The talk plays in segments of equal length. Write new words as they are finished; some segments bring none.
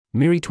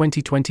MIRI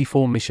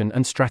 2024 Mission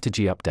and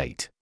Strategy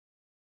Update.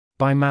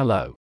 By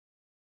Malo.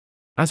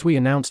 As we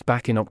announced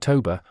back in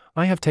October,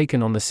 I have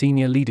taken on the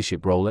senior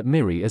leadership role at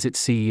MIRI as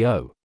its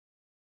CEO.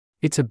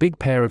 It's a big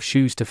pair of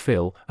shoes to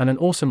fill and an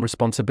awesome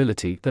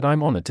responsibility that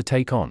I'm honored to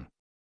take on.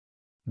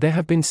 There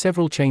have been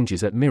several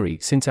changes at MIRI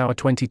since our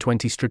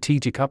 2020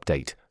 strategic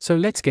update, so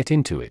let's get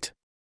into it.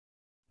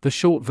 The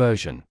short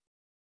version.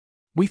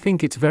 We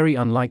think it's very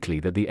unlikely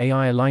that the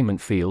AI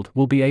alignment field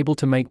will be able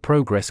to make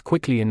progress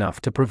quickly enough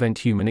to prevent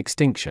human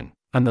extinction,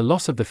 and the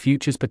loss of the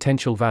future's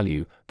potential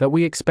value that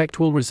we expect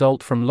will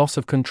result from loss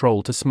of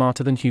control to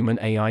smarter-than-human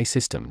AI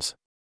systems.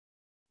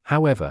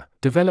 However,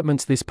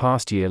 developments this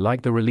past year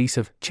like the release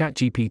of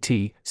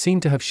ChatGPT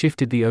seem to have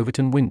shifted the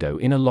Overton window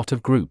in a lot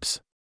of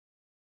groups.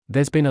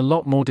 There's been a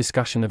lot more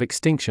discussion of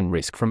extinction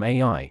risk from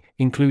AI,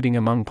 including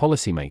among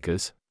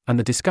policymakers, and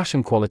the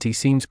discussion quality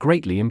seems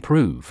greatly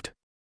improved.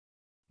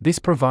 This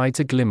provides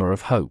a glimmer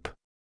of hope.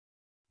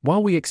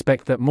 While we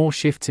expect that more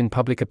shifts in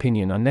public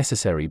opinion are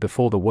necessary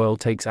before the world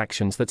takes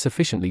actions that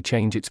sufficiently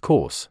change its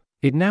course,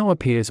 it now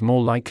appears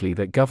more likely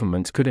that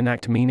governments could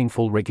enact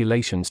meaningful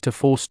regulations to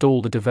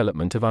forestall the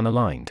development of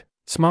unaligned,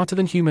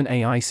 smarter-than-human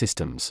AI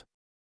systems.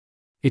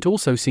 It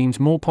also seems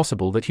more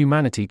possible that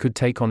humanity could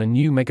take on a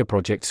new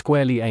megaproject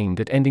squarely aimed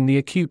at ending the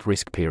acute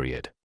risk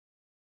period.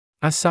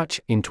 As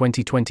such, in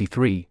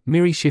 2023,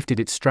 MIRI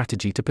shifted its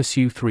strategy to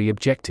pursue three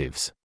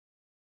objectives.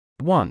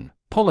 1.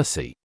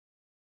 Policy.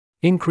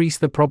 Increase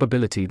the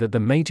probability that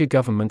the major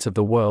governments of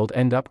the world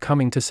end up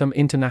coming to some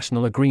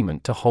international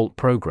agreement to halt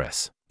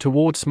progress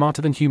towards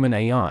smarter-than-human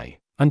AI,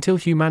 until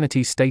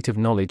humanity's state of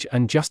knowledge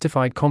and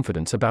justified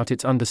confidence about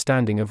its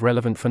understanding of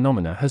relevant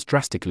phenomena has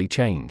drastically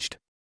changed.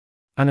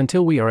 And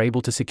until we are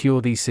able to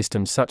secure these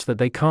systems such that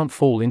they can't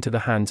fall into the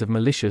hands of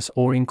malicious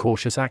or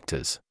incautious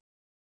actors.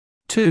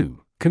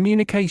 2.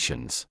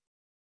 Communications.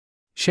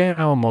 Share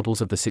our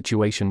models of the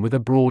situation with a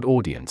broad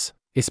audience,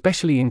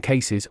 especially in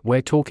cases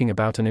where talking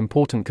about an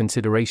important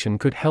consideration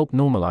could help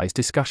normalize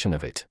discussion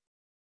of it.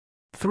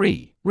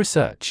 3.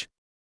 Research.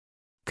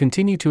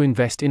 Continue to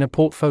invest in a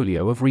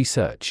portfolio of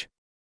research.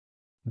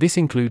 This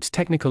includes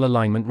technical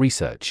alignment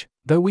research,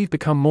 though we've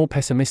become more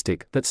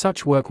pessimistic that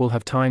such work will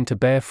have time to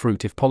bear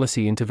fruit if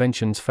policy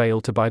interventions fail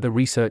to buy the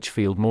research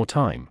field more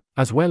time,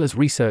 as well as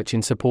research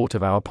in support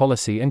of our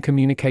policy and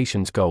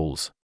communications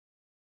goals.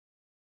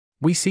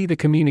 We see the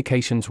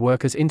communications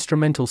work as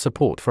instrumental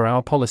support for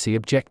our policy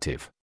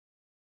objective.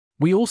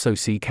 We also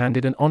see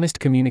candid and honest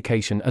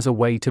communication as a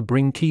way to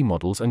bring key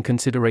models and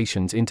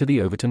considerations into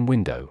the Overton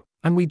window,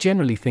 and we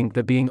generally think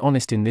that being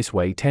honest in this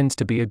way tends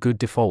to be a good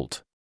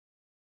default.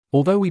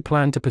 Although we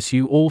plan to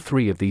pursue all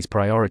three of these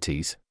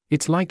priorities,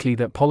 it's likely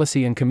that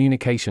policy and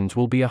communications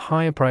will be a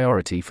higher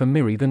priority for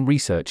MIRI than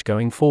research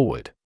going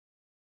forward.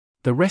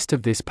 The rest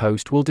of this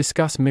post will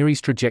discuss MIRI's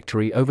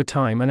trajectory over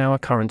time and our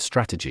current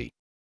strategy.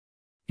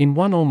 In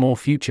one or more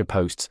future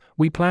posts,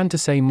 we plan to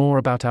say more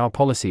about our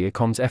policy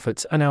comms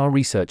efforts and our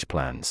research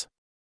plans.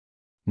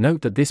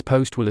 Note that this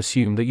post will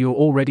assume that you're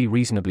already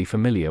reasonably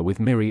familiar with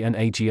MIRI and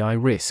AGI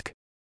risk.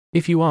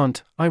 If you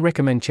aren't, I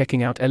recommend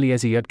checking out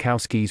Eliezer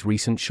Yudkowsky's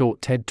recent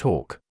short TED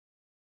Talk,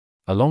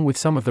 along with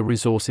some of the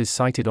resources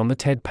cited on the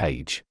TED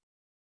page.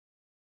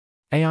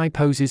 AI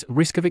poses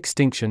risk of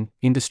extinction,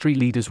 industry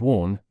leaders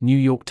warn, New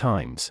York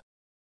Times.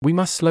 We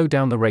must slow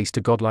down the race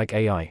to godlike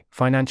AI,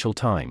 Financial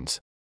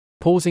Times.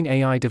 Pausing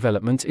AI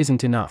development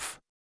isn't enough.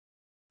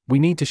 We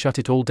need to shut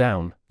it all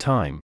down,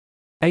 Time.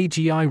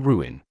 AGI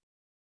ruin.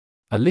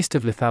 A list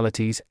of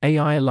lethalities,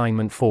 AI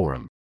Alignment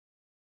Forum.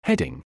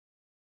 Heading.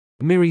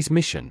 MIRI's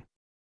mission.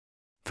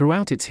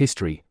 Throughout its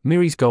history,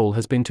 MIRI's goal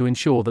has been to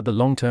ensure that the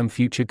long-term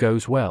future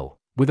goes well,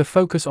 with a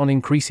focus on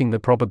increasing the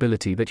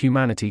probability that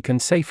humanity can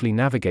safely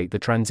navigate the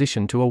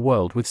transition to a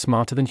world with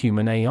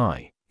smarter-than-human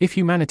AI. If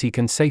humanity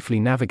can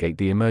safely navigate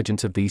the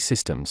emergence of these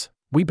systems,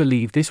 we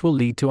believe this will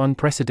lead to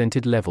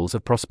unprecedented levels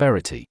of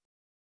prosperity.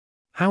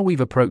 How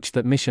we've approached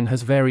that mission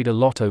has varied a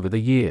lot over the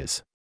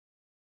years.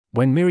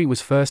 When MIRI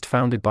was first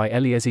founded by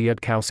Eliezer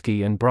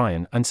Yudkowsky and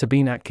Brian and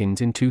Sabine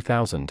Atkins in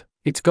 2000,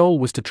 its goal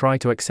was to try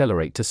to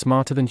accelerate to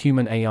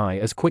smarter-than-human AI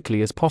as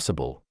quickly as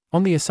possible,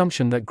 on the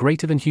assumption that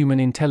greater-than-human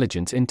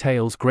intelligence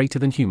entails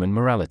greater-than-human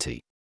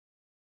morality.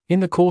 In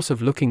the course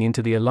of looking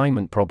into the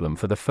alignment problem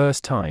for the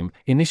first time,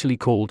 initially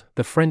called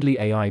the friendly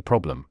AI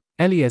problem,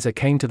 Eliezer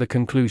came to the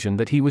conclusion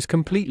that he was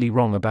completely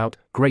wrong about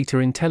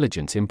greater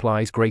intelligence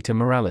implies greater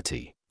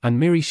morality, and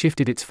MIRI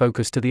shifted its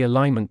focus to the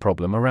alignment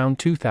problem around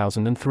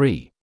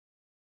 2003.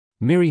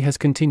 MIRI has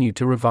continued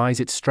to revise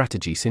its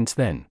strategy since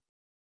then.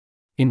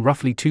 In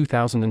roughly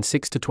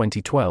 2006 to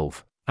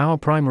 2012, our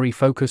primary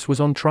focus was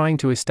on trying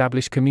to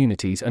establish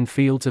communities and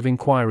fields of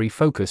inquiry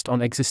focused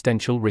on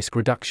existential risk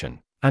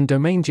reduction and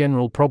domain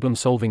general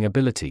problem-solving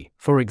ability,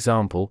 for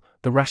example,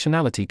 the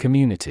rationality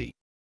community.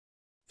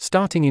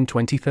 Starting in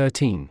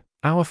 2013,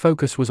 our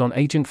focus was on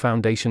agent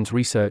foundations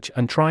research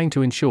and trying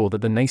to ensure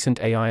that the nascent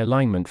AI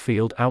alignment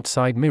field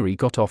outside MIRI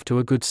got off to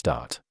a good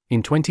start.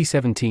 In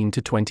 2017 to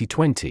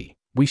 2020,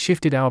 we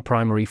shifted our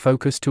primary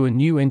focus to a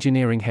new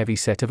engineering-heavy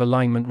set of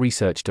alignment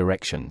research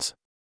directions.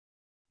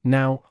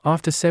 Now,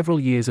 after several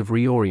years of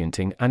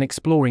reorienting and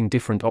exploring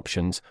different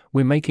options,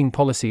 we're making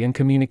policy and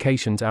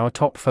communications our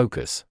top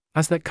focus,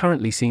 as that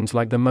currently seems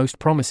like the most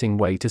promising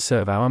way to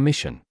serve our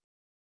mission.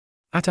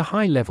 At a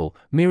high level,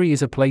 MIRI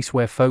is a place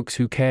where folks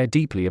who care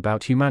deeply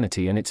about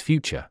humanity and its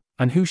future,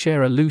 and who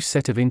share a loose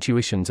set of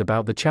intuitions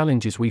about the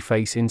challenges we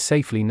face in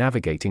safely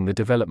navigating the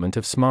development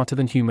of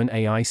smarter-than-human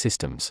AI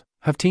systems,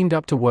 have teamed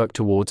up to work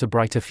towards a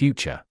brighter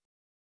future.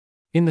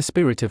 In the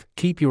spirit of,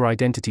 keep your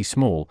identity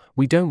small,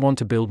 we don't want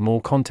to build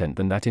more content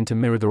than that into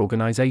MIRI the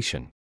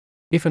organization.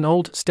 If an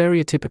old,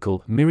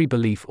 stereotypical, MIRI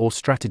belief or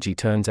strategy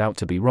turns out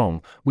to be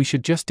wrong, we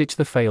should just ditch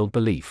the failed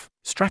belief,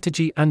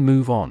 strategy and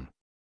move on.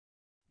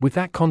 With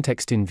that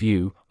context in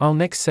view, I'll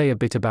next say a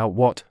bit about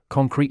what,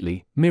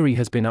 concretely, MIRI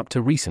has been up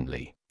to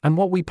recently, and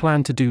what we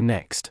plan to do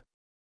next.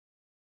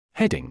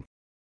 Heading: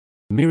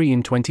 MIRI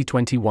in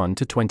 2021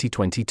 to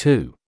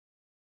 2022.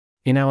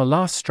 In our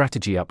last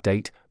strategy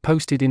update,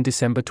 posted in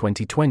December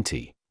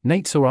 2020,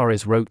 Nate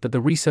Soares wrote that the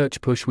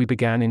research push we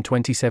began in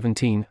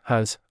 2017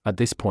 has, at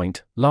this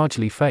point,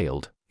 largely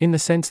failed, in the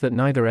sense that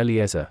neither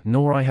Eliezer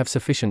nor I have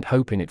sufficient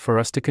hope in it for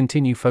us to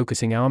continue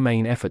focusing our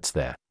main efforts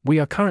there. We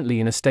are currently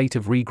in a state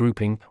of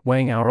regrouping,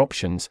 weighing our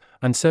options,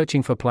 and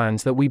searching for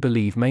plans that we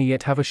believe may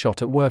yet have a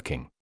shot at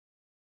working.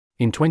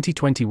 In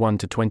 2021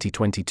 to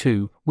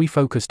 2022, we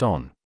focused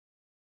on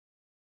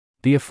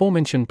the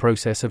aforementioned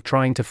process of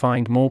trying to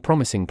find more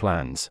promising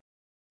plans,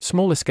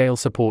 smaller scale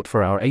support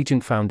for our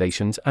agent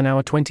foundations and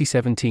our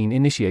 2017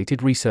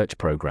 initiated research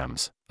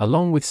programs,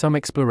 along with some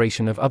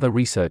exploration of other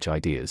research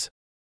ideas,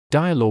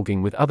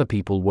 dialoguing with other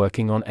people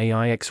working on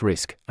AIX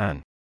risk,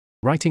 and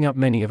writing up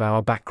many of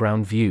our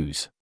background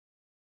views.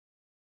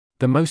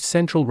 The most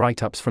central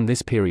write-ups from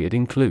this period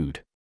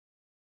include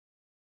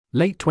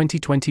late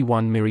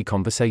 2021 MIRI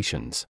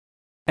Conversations,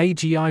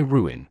 AGI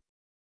Ruin,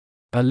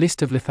 a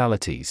list of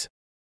lethalities,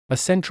 a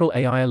central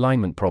AI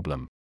alignment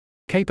problem,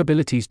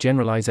 capabilities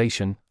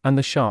generalization, and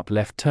the sharp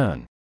left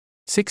turn.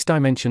 6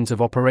 dimensions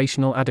of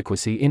operational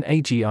adequacy in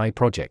AGI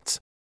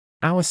projects.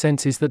 Our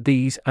sense is that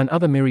these and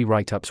other MIRI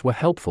write-ups were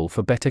helpful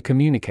for better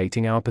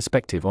communicating our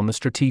perspective on the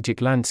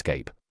strategic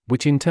landscape,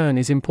 which in turn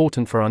is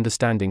important for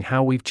understanding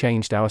how we've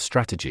changed our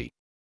strategy.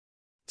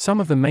 Some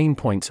of the main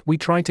points we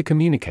tried to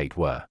communicate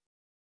were: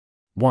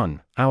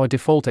 1. Our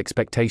default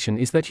expectation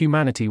is that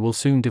humanity will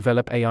soon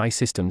develop AI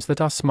systems that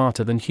are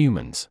smarter than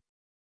humans.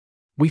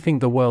 We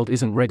think the world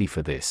isn't ready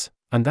for this,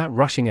 and that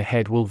rushing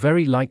ahead will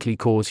very likely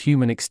cause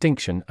human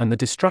extinction and the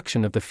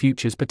destruction of the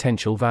future's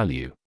potential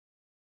value.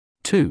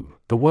 2.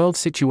 The world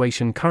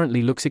situation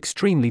currently looks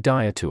extremely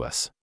dire to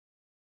us.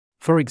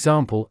 For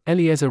example,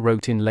 Eliezer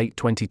wrote in late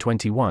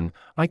 2021,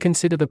 I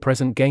consider the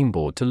present game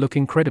board to look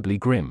incredibly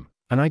grim,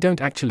 and I don't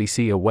actually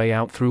see a way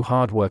out through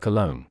hard work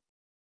alone.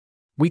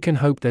 We can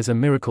hope there's a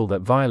miracle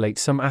that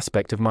violates some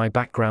aspect of my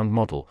background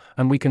model,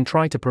 and we can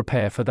try to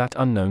prepare for that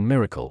unknown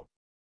miracle.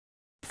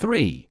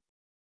 3.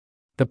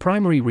 The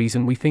primary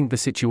reason we think the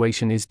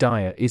situation is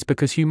dire is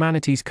because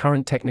humanity's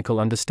current technical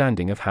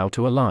understanding of how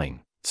to align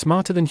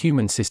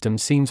smarter-than-human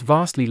systems seems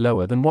vastly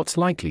lower than what's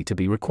likely to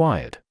be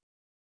required.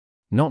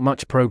 Not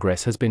much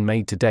progress has been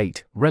made to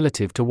date,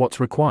 relative to what's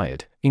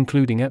required,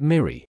 including at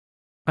MIRI.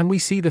 And we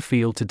see the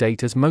field to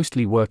date as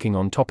mostly working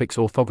on topics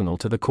orthogonal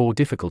to the core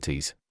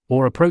difficulties,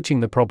 or approaching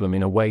the problem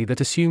in a way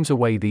that assumes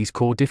away these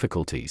core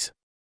difficulties.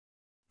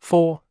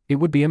 4. It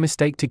would be a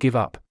mistake to give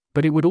up,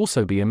 but it would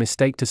also be a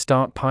mistake to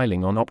start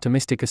piling on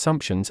optimistic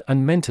assumptions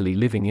and mentally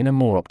living in a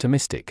more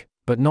optimistic,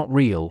 but not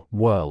real,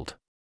 world.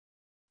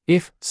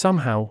 If,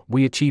 somehow,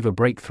 we achieve a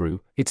breakthrough,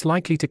 it's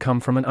likely to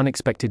come from an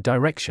unexpected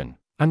direction,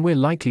 and we're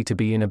likely to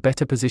be in a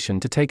better position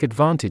to take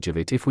advantage of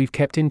it if we've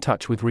kept in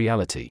touch with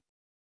reality.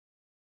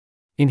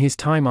 In his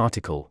Time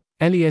article,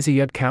 Eliezer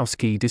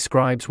Yudkowsky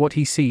describes what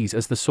he sees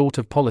as the sort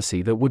of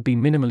policy that would be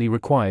minimally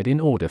required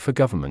in order for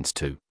governments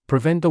to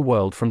prevent the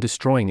world from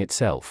destroying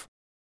itself.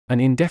 An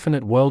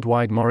indefinite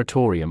worldwide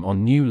moratorium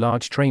on new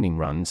large training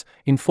runs,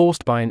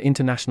 enforced by an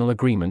international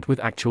agreement with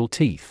actual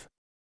teeth.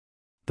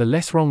 The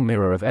less wrong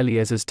mirror of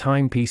Eliezer's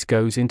timepiece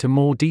goes into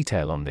more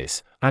detail on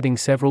this, adding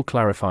several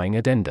clarifying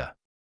addenda.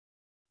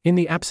 In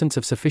the absence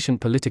of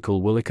sufficient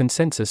political will or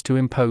consensus to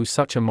impose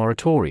such a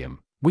moratorium,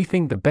 we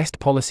think the best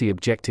policy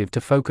objective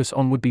to focus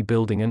on would be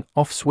building an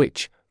off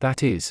switch,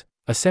 that is,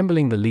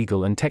 assembling the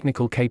legal and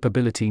technical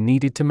capability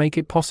needed to make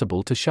it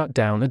possible to shut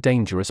down a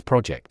dangerous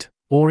project,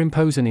 or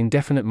impose an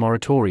indefinite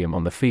moratorium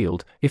on the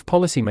field, if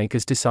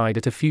policymakers decide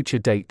at a future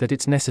date that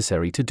it's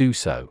necessary to do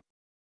so.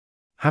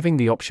 Having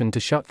the option to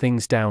shut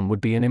things down would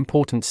be an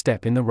important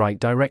step in the right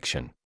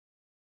direction.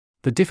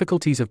 The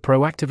difficulties of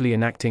proactively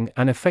enacting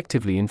and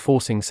effectively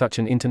enforcing such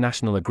an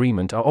international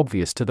agreement are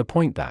obvious to the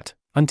point that,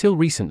 until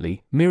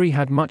recently, MIRI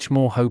had much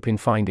more hope in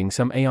finding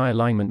some AI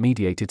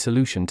alignment-mediated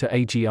solution to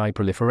AGI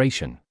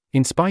proliferation,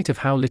 in spite of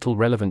how little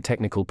relevant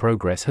technical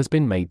progress has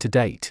been made to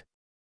date.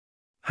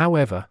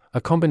 However,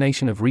 a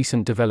combination of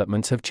recent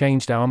developments have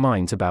changed our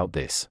minds about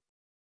this.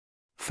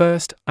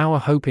 First, our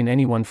hope in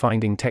anyone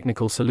finding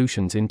technical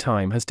solutions in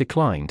time has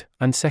declined,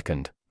 and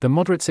second, the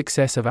moderate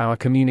success of our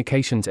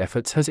communications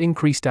efforts has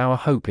increased our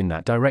hope in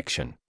that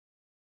direction.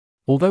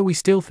 Although we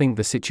still think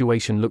the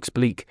situation looks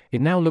bleak,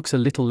 it now looks a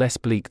little less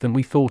bleak than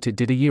we thought it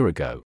did a year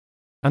ago.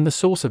 And the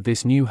source of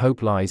this new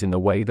hope lies in the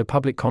way the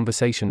public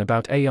conversation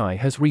about AI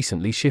has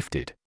recently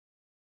shifted.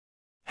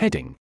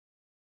 Heading: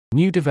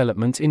 New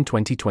developments in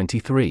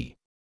 2023.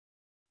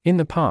 In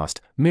the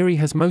past, MIRI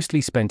has mostly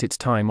spent its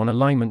time on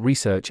alignment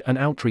research and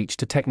outreach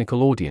to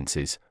technical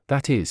audiences,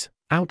 that is,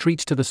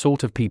 outreach to the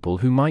sort of people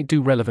who might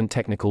do relevant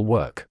technical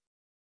work.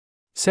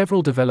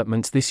 Several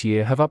developments this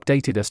year have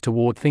updated us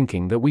toward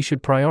thinking that we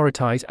should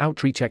prioritize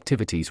outreach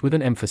activities with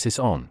an emphasis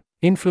on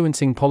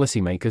influencing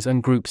policymakers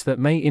and groups that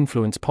may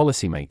influence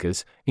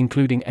policymakers,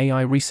 including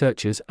AI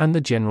researchers and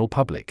the general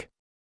public.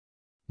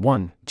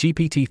 1.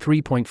 GPT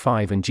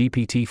 3.5 and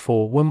GPT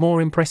 4 were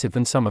more impressive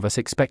than some of us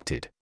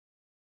expected.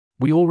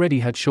 We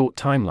already had short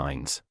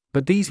timelines,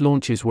 but these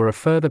launches were a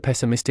further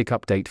pessimistic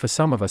update for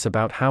some of us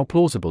about how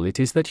plausible it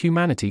is that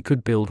humanity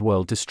could build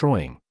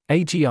world-destroying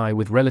AGI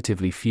with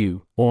relatively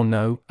few, or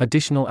no,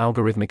 additional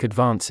algorithmic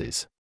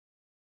advances.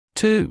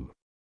 2.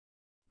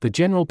 The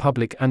general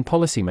public and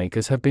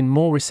policymakers have been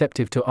more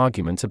receptive to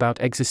arguments about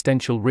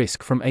existential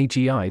risk from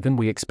AGI than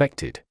we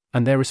expected,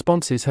 and their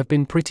responses have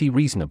been pretty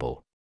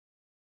reasonable.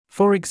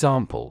 For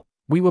example,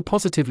 we were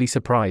positively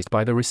surprised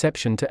by the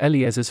reception to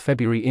Eliezer's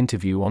February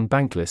interview on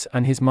Bankless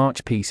and his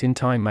March piece in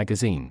Time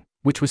magazine,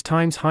 which was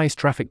Time's highest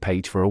traffic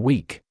page for a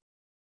week.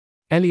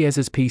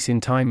 Eliezer's piece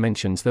in Time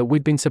mentions that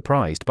we'd been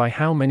surprised by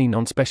how many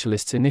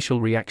non-specialists'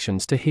 initial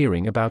reactions to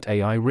hearing about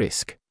AI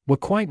risk were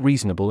quite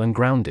reasonable and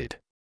grounded.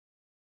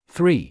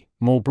 3.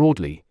 More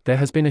broadly, there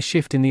has been a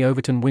shift in the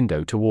Overton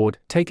window toward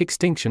take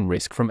extinction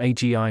risk from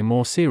AGI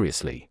more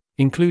seriously,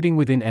 including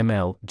within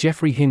ML.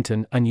 Geoffrey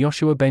Hinton and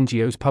Yoshua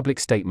Bengio's public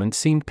statement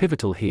seemed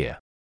pivotal here.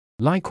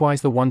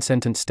 Likewise, the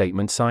one-sentence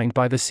statement signed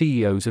by the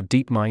CEOs of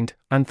DeepMind,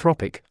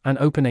 Anthropic, and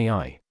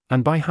OpenAI,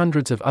 and by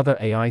hundreds of other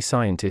AI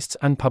scientists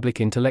and public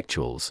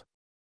intellectuals.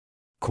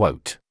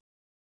 Quote: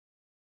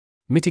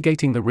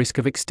 mitigating the risk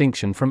of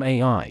extinction from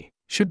AI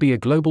should be a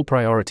global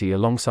priority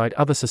alongside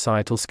other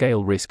societal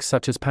scale risks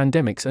such as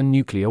pandemics and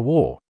nuclear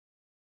war.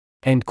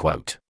 End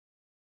quote.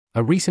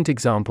 A recent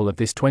example of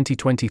this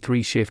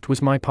 2023 shift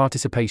was my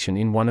participation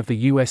in one of the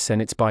U.S.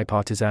 Senate's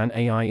bipartisan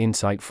AI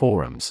Insight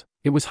forums.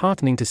 It was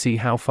heartening to see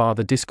how far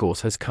the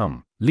discourse has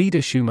come. Leader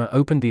Schumer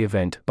opened the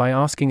event by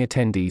asking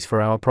attendees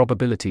for our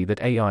probability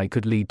that AI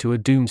could lead to a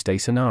doomsday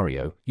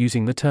scenario,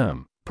 using the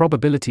term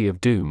probability of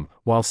doom,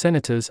 while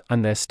senators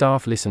and their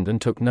staff listened and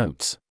took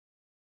notes.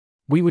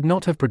 We would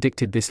not have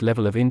predicted this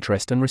level of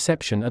interest and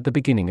reception at the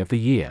beginning of the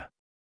year.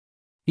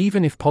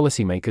 Even if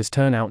policymakers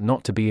turn out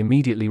not to be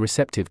immediately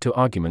receptive to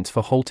arguments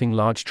for halting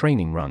large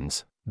training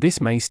runs, this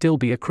may still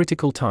be a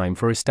critical time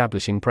for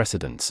establishing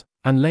precedents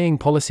and laying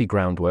policy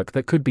groundwork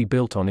that could be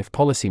built on if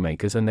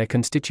policymakers and their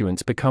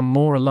constituents become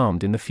more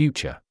alarmed in the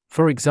future,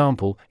 for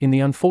example, in the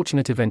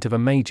unfortunate event of a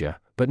major,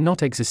 but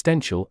not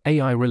existential,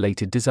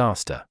 AI-related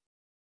disaster.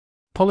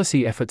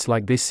 Policy efforts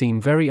like this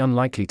seem very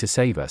unlikely to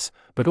save us,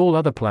 but all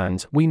other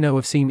plans we know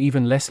of seem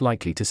even less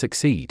likely to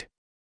succeed.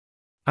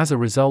 As a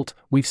result,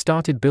 we've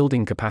started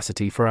building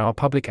capacity for our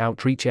public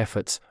outreach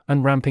efforts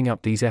and ramping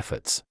up these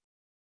efforts.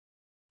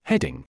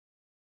 Heading: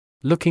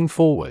 Looking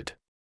forward.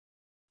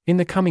 In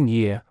the coming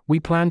year, we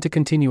plan to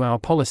continue our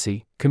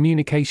policy,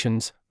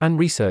 communications, and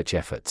research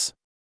efforts.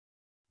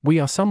 We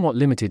are somewhat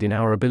limited in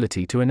our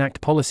ability to enact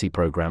policy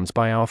programs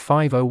by our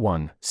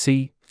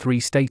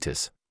 501(c)(3)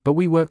 status, but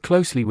we work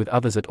closely with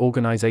others at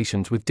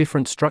organizations with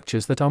different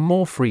structures that are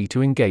more free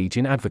to engage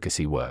in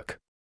advocacy work.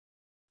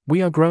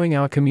 We are growing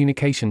our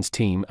communications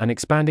team and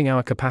expanding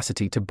our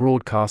capacity to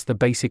broadcast the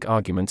basic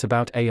arguments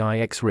about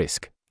AIX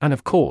risk, and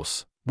of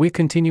course, we're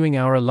continuing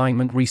our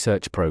alignment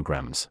research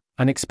programs,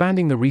 and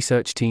expanding the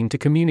research team to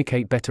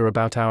communicate better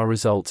about our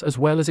results as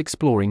well as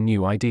exploring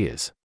new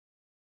ideas.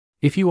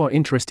 If you are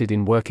interested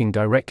in working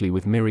directly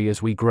with MIRI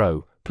as we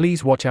grow,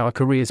 please watch our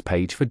careers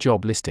page for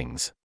job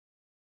listings.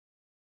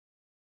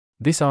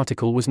 This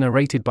article was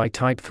narrated by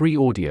Type 3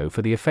 Audio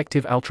for the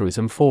Effective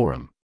Altruism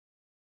Forum.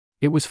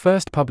 It was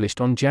first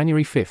published on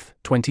January 5,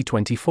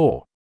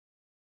 2024.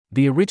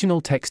 The original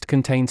text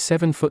contained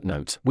 7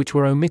 footnotes which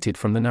were omitted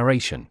from the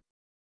narration.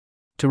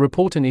 To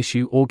report an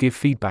issue or give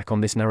feedback on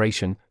this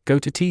narration, go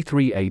to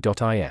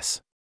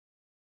t3a.is.